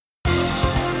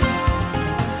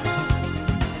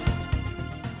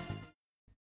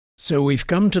So we've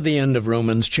come to the end of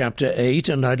Romans chapter 8,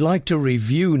 and I'd like to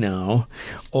review now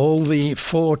all the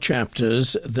 4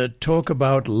 chapters that talk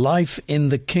about life in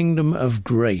the kingdom of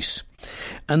grace.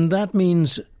 And that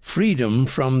means freedom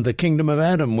from the kingdom of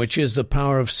Adam, which is the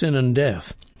power of sin and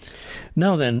death.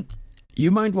 Now then,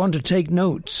 you might want to take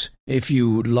notes, if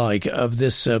you like, of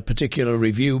this particular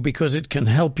review, because it can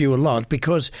help you a lot,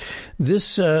 because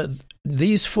these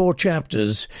 4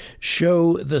 chapters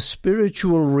show the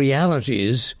spiritual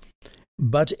realities.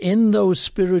 But in those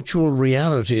spiritual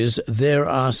realities, there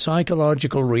are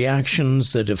psychological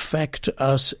reactions that affect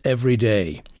us every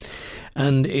day.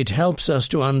 And it helps us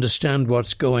to understand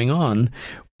what's going on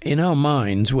in our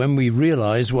minds when we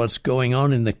realize what's going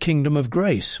on in the kingdom of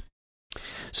grace.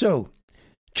 So,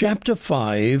 chapter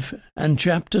 5 and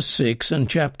chapter 6 and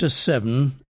chapter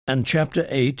 7 and chapter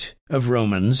 8 of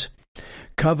Romans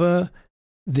cover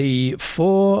the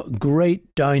 4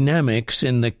 great dynamics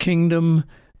in the kingdom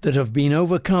that have been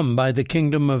overcome by the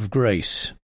kingdom of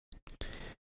grace.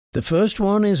 The first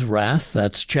one is wrath,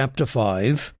 that's chapter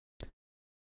 5.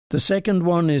 The second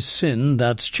one is sin,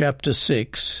 that's chapter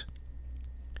 6.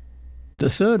 The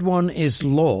third one is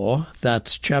law,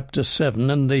 that's chapter 7.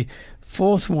 And the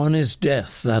fourth one is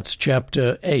death, that's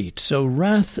chapter 8. So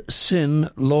wrath,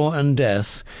 sin, law, and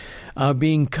death are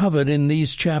being covered in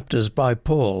these chapters by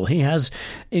Paul. He has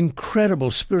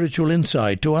incredible spiritual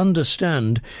insight to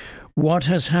understand what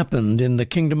has happened in the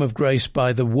kingdom of grace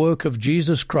by the work of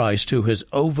Jesus Christ, who has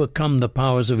overcome the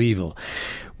powers of evil.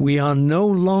 We are no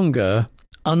longer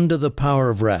under the power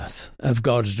of wrath, of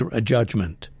God's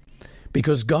judgment,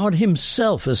 because God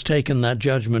himself has taken that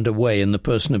judgment away in the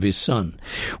person of his Son.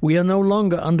 We are no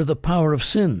longer under the power of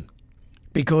sin,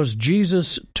 because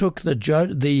Jesus took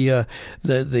the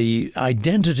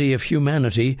identity of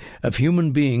humanity, of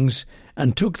human beings,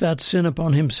 and took that sin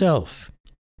upon himself.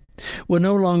 We're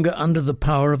no longer under the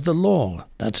power of the law.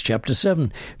 That's chapter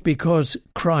 7, because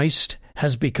Christ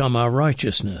has become our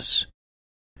righteousness.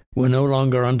 We're no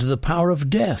longer under the power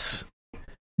of death,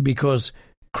 because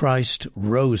Christ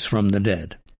rose from the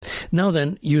dead. Now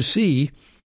then, you see,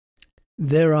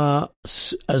 there are,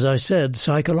 as I said,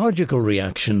 psychological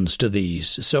reactions to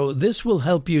these. So this will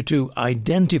help you to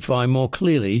identify more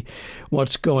clearly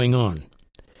what's going on.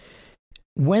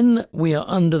 When we are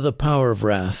under the power of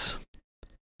wrath,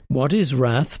 what is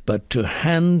wrath but to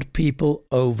hand people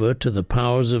over to the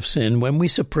powers of sin? When we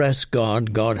suppress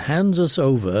God, God hands us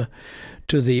over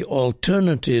to the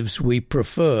alternatives we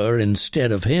prefer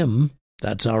instead of him.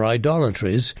 That's our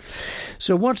idolatries.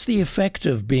 So what's the effect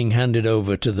of being handed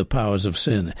over to the powers of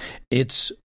sin?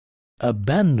 It's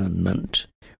abandonment.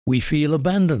 We feel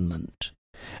abandonment.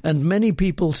 And many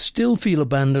people still feel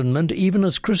abandonment, even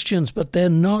as Christians, but they're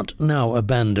not now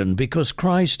abandoned, because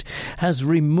Christ has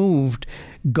removed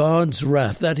God's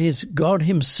wrath. That is, God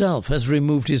himself has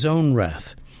removed his own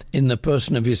wrath in the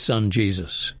person of his Son,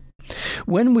 Jesus.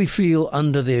 When we feel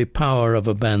under the power of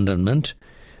abandonment,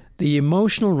 the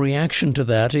emotional reaction to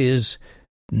that is,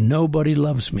 nobody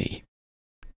loves me.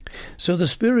 So the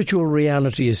spiritual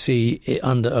reality is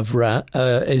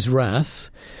wrath.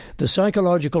 The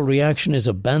psychological reaction is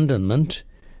abandonment,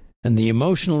 and the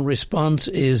emotional response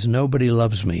is, nobody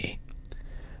loves me.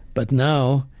 But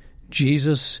now,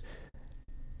 Jesus,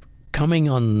 coming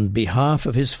on behalf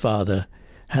of his Father,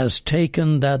 has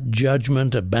taken that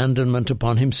judgment, abandonment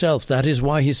upon himself. That is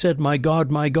why he said, my God,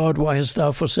 why hast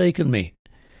thou forsaken me?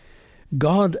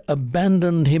 God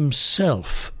abandoned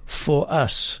himself for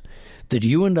us, that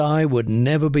you and I would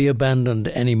never be abandoned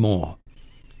anymore.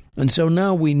 And so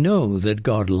now we know that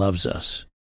God loves us.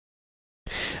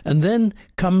 And then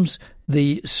comes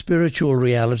the spiritual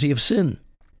reality of sin.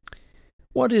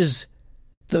 What is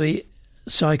the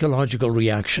psychological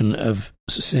reaction of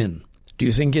sin? Do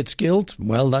you think it's guilt?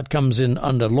 Well, that comes in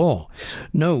under law.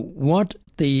 No, what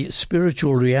the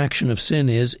spiritual reaction of sin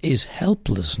is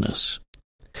helplessness.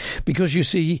 Because you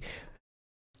see,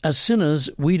 as sinners,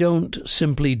 we don't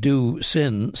simply do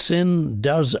sin. Sin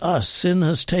does us. Sin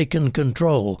has taken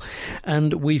control,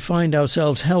 and we find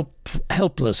ourselves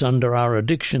helpless under our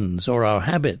addictions or our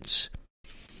habits.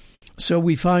 So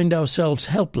we find ourselves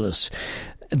helpless.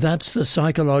 That's the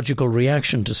psychological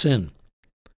reaction to sin.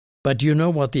 But you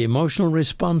know what the emotional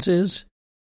response is?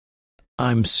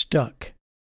 I'm stuck,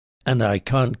 and I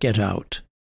can't get out.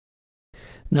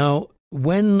 Now,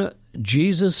 when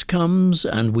Jesus comes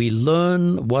and we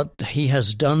learn what he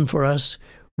has done for us,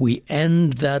 we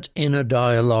end that inner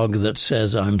dialogue that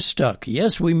says, I'm stuck.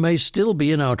 Yes, we may still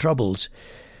be in our troubles,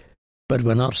 but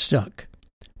we're not stuck.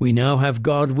 We now have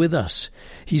God with us.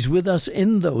 He's with us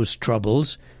in those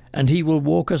troubles, and he will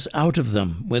walk us out of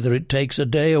them, whether it takes a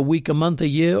day, a week, a month, a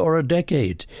year, or a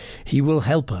decade. He will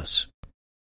help us.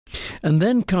 And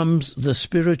then comes the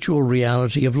spiritual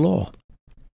reality of law.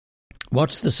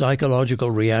 What's the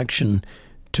psychological reaction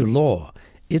to law?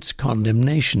 It's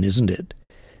condemnation, isn't it?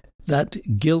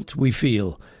 That guilt we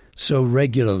feel so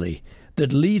regularly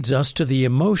that leads us to the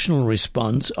emotional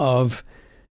response of,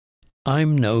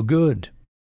 I'm no good.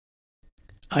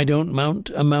 I don't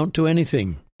amount to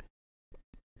anything.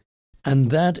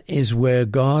 And that is where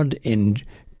God in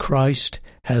Christ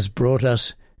has brought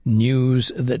us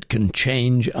news that can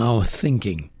change our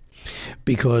thinking.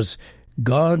 Because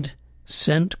God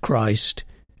sent Christ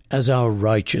as our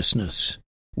righteousness.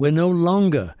 We're no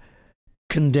longer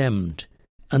condemned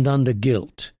and under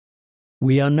guilt.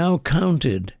 We are now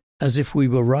counted as if we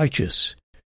were righteous.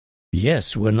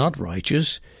 Yes, we're not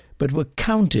righteous, but we're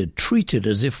counted, treated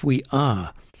as if we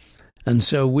are. And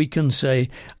so we can say,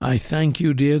 I thank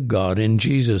you, dear God, in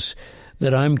Jesus,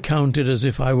 that I'm counted as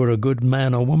if I were a good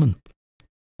man or woman.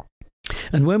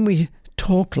 And when we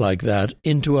talk like that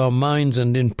into our minds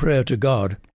and in prayer to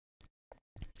God,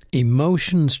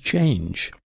 emotions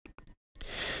change.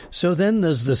 So then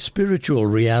there's the spiritual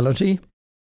reality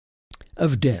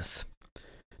of death.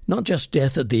 Not just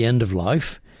death at the end of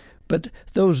life, but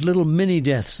those little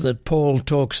mini-deaths that Paul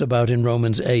talks about in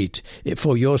Romans 8.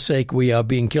 For your sake we are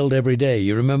being killed every day.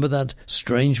 You remember that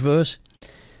strange verse?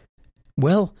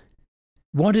 Well,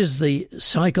 what is the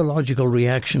psychological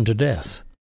reaction to death?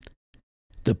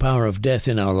 The power of death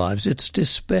in our lives, it's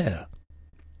despair.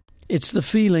 It's the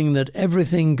feeling that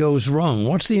everything goes wrong.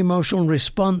 What's the emotional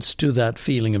response to that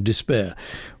feeling of despair?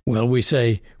 Well, we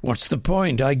say, what's the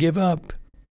point? I give up.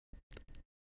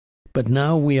 But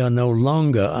now we are no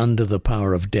longer under the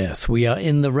power of death. We are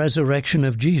in the resurrection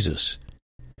of Jesus.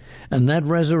 And that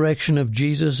resurrection of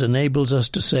Jesus enables us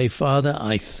to say, Father,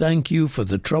 I thank you for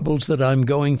the troubles that I'm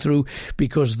going through,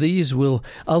 because these will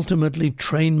ultimately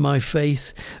train my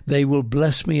faith. They will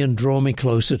bless me and draw me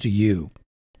closer to you.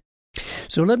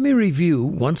 So let me review,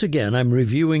 once again, I'm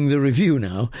reviewing the review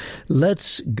now.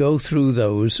 Let's go through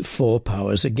those 4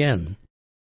 powers again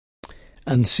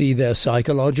and see their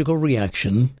psychological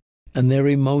reaction and their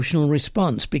emotional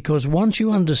response, because once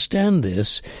you understand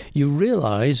this, you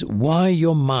realize why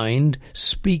your mind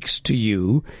speaks to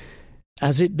you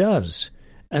as it does,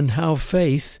 and how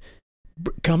faith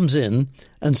comes in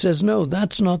and says, no,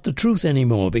 that's not the truth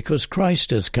anymore, because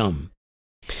Christ has come.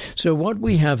 So what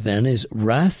we have then is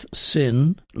wrath,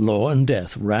 sin, law, and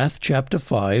death. Wrath, chapter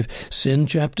 5, sin,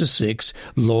 chapter 6,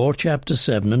 law, chapter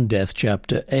 7, and death,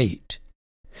 chapter 8.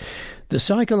 The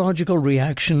psychological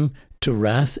reaction to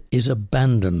wrath is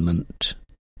abandonment.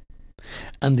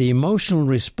 And the emotional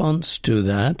response to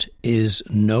that is,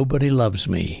 nobody loves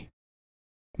me.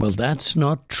 Well, that's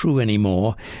not true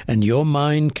anymore, and your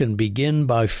mind can begin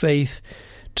by faith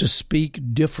to speak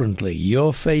differently.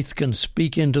 Your faith can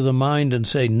speak into the mind and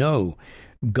say, no,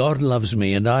 God loves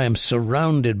me, and I am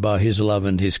surrounded by his love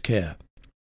and his care.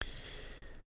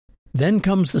 Then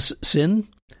comes the sin.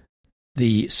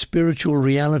 The spiritual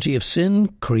reality of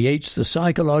sin creates the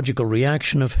psychological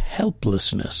reaction of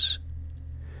helplessness.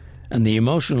 And the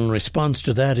emotional response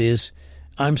to that is,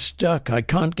 I'm stuck, I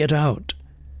can't get out.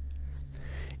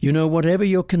 You know, whatever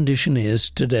your condition is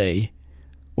today,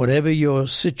 whatever your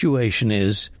situation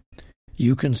is,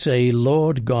 you can say,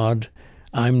 Lord God,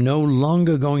 I'm no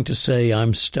longer going to say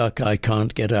I'm stuck, I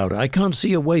can't get out. I can't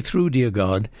see a way through, dear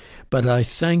God, but I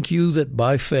thank you that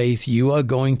by faith you are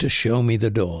going to show me the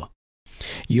door.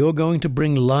 You're going to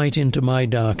bring light into my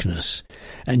darkness,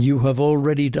 and you have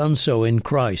already done so in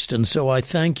Christ. And so I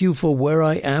thank you for where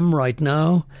I am right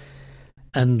now.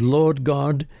 And Lord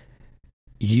God,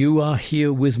 you are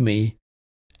here with me,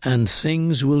 and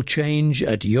things will change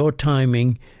at your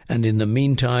timing, and in the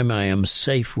meantime I am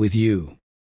safe with you.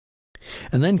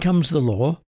 And then comes the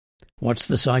law. What's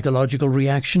the psychological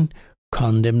reaction?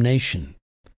 Condemnation.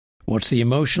 What's the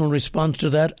emotional response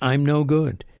to that? I'm no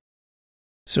good.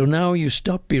 So now you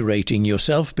stop berating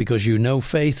yourself, because you know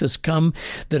faith has come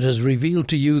that has revealed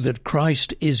to you that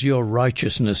Christ is your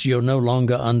righteousness. You're no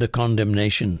longer under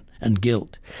condemnation and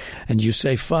guilt. And you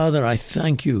say, Father, I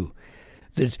thank you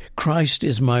that Christ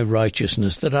is my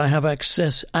righteousness, that I have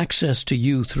access to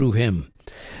you through him,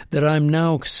 that I'm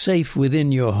now safe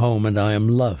within your home and I am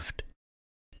loved.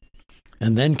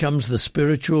 And then comes the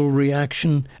spiritual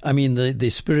reaction, the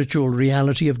spiritual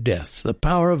reality of death, the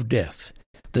power of death.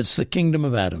 That's the kingdom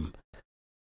of Adam.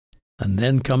 And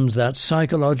then comes that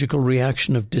psychological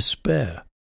reaction of despair,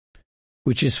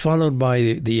 which is followed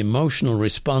by the emotional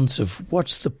response of,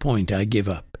 what's the point? I give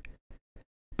up.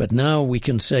 But now we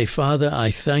can say, Father, I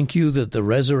thank you that the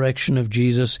resurrection of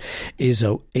Jesus is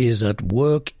at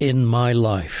work in my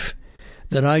life,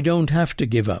 that I don't have to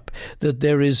give up, that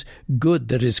there is good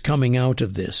that is coming out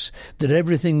of this, that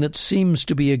everything that seems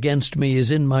to be against me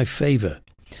is in my favor,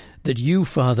 that you,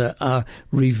 Father, are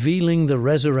revealing the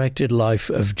resurrected life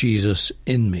of Jesus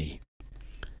in me.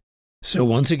 So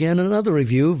once again, another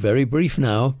review, very brief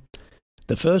now.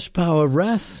 The first power,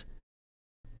 wrath,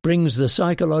 brings the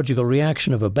psychological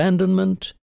reaction of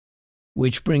abandonment,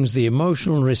 which brings the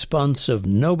emotional response of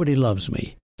nobody loves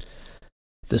me.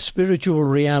 The spiritual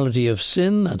reality of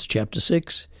sin, that's chapter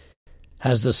 6,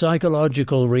 has the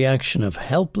psychological reaction of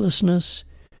helplessness,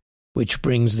 which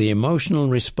brings the emotional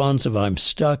response of I'm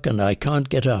stuck and I can't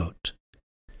get out.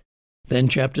 Then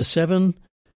chapter 7,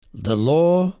 the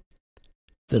law,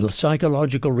 the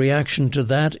psychological reaction to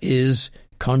that is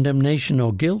condemnation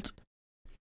or guilt,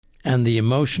 and the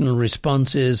emotional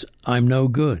response is I'm no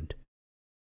good.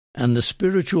 And the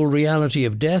spiritual reality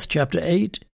of death, chapter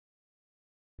 8,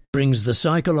 brings the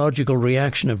psychological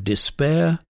reaction of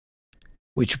despair,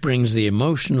 which brings the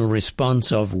emotional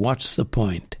response of what's the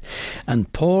point?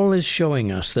 And Paul is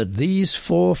showing us that these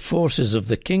four forces of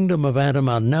the kingdom of Adam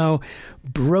are now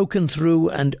broken through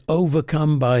and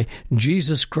overcome by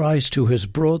Jesus Christ, who has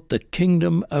brought the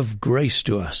kingdom of grace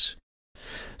to us,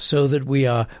 so that we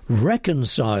are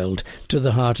reconciled to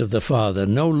the heart of the Father,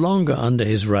 no longer under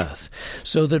his wrath,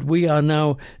 so that we are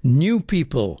now new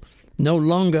people, no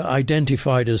longer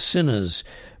identified as sinners,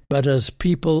 but as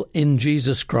people in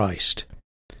Jesus Christ,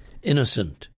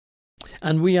 innocent.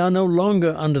 And we are no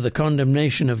longer under the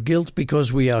condemnation of guilt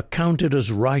because we are counted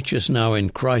as righteous now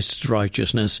in Christ's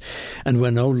righteousness, and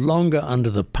we're no longer under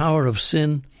the power of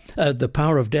sin, the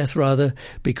power of death rather,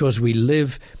 because we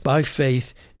live by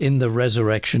faith in the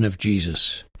resurrection of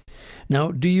Jesus.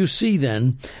 Now, do you see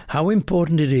then how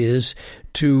important it is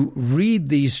to read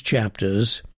these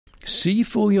chapters? See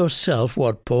for yourself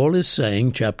what Paul is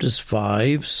saying, chapters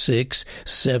 5, 6,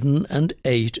 7, and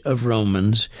 8 of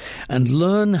Romans, and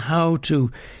learn how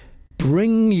to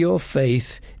bring your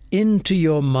faith into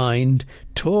your mind,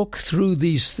 talk through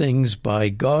these things by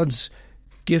God's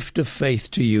gift of faith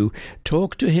to you,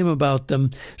 talk to him about them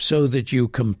so that you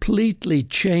completely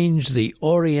change the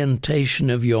orientation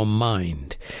of your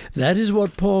mind. That is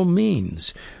what Paul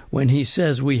means when he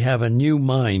says we have a new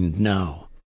mind now.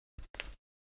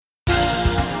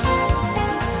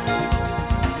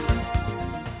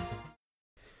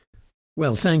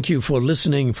 Well, thank you for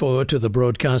listening to the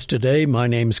broadcast today. My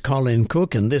name's Colin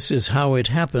Cook, and this is How It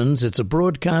Happens. It's a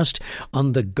broadcast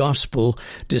on the gospel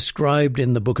described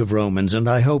in the book of Romans, and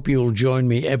I hope you'll join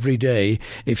me every day,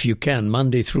 if you can,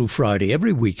 Monday through Friday,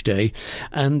 every weekday.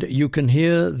 And you can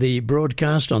hear the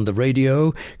broadcast on the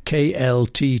radio,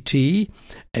 KLTT,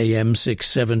 AM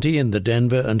 670 in the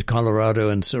Denver and Colorado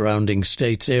and surrounding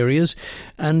states areas.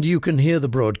 And you can hear the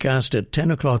broadcast at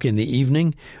 10 o'clock in the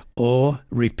evening, or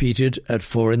repeated at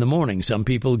 4 in the morning. Some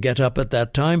people get up at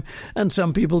that time, and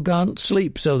some people can't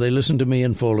sleep, so they listen to me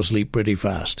and fall asleep pretty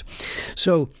fast.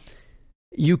 So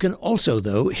you can also,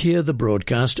 though, hear the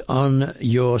broadcast on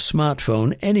your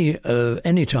smartphone any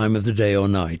time of the day or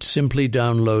night. Simply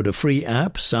download a free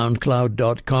app,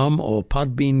 soundcloud.com or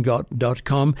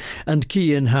podbean.com, and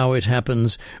key in How It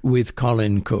Happens with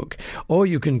Colin Cook. Or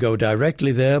you can go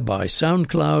directly there by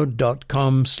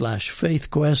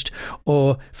soundcloud.com/faithquest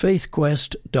or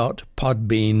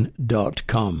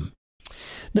faithquest.podbean.com.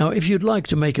 Now, if you'd like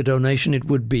to make a donation, it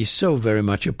would be so very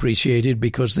much appreciated,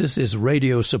 because this is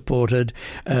radio-supported,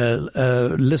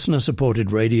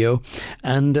 listener-supported radio,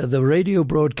 and the radio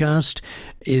broadcast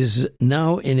is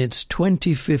now in its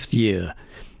 25th year.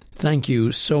 Thank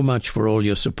you so much for all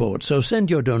your support. So send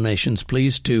your donations,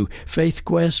 please, to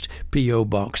FaithQuest, P.O.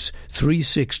 Box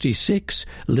 366,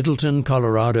 Littleton,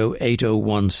 Colorado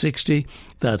 80160.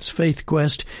 That's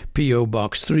FaithQuest, P.O.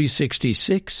 Box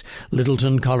 366,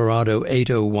 Littleton, Colorado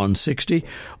 80160.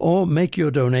 Or make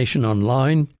your donation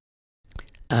online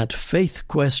at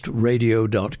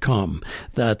faithquestradio.com.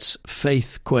 That's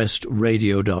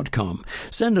faithquestradio.com.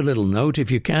 Send a little note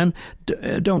if you can.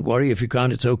 Don't worry if you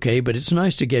can't, it's okay, but it's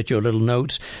nice to get your little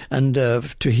notes and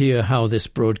to hear how this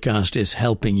broadcast is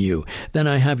helping you. Then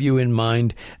I have you in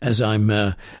mind as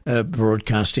I'm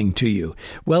broadcasting to you.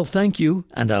 Well, thank you,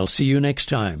 and I'll see you next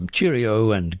time.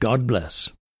 Cheerio, and God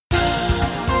bless.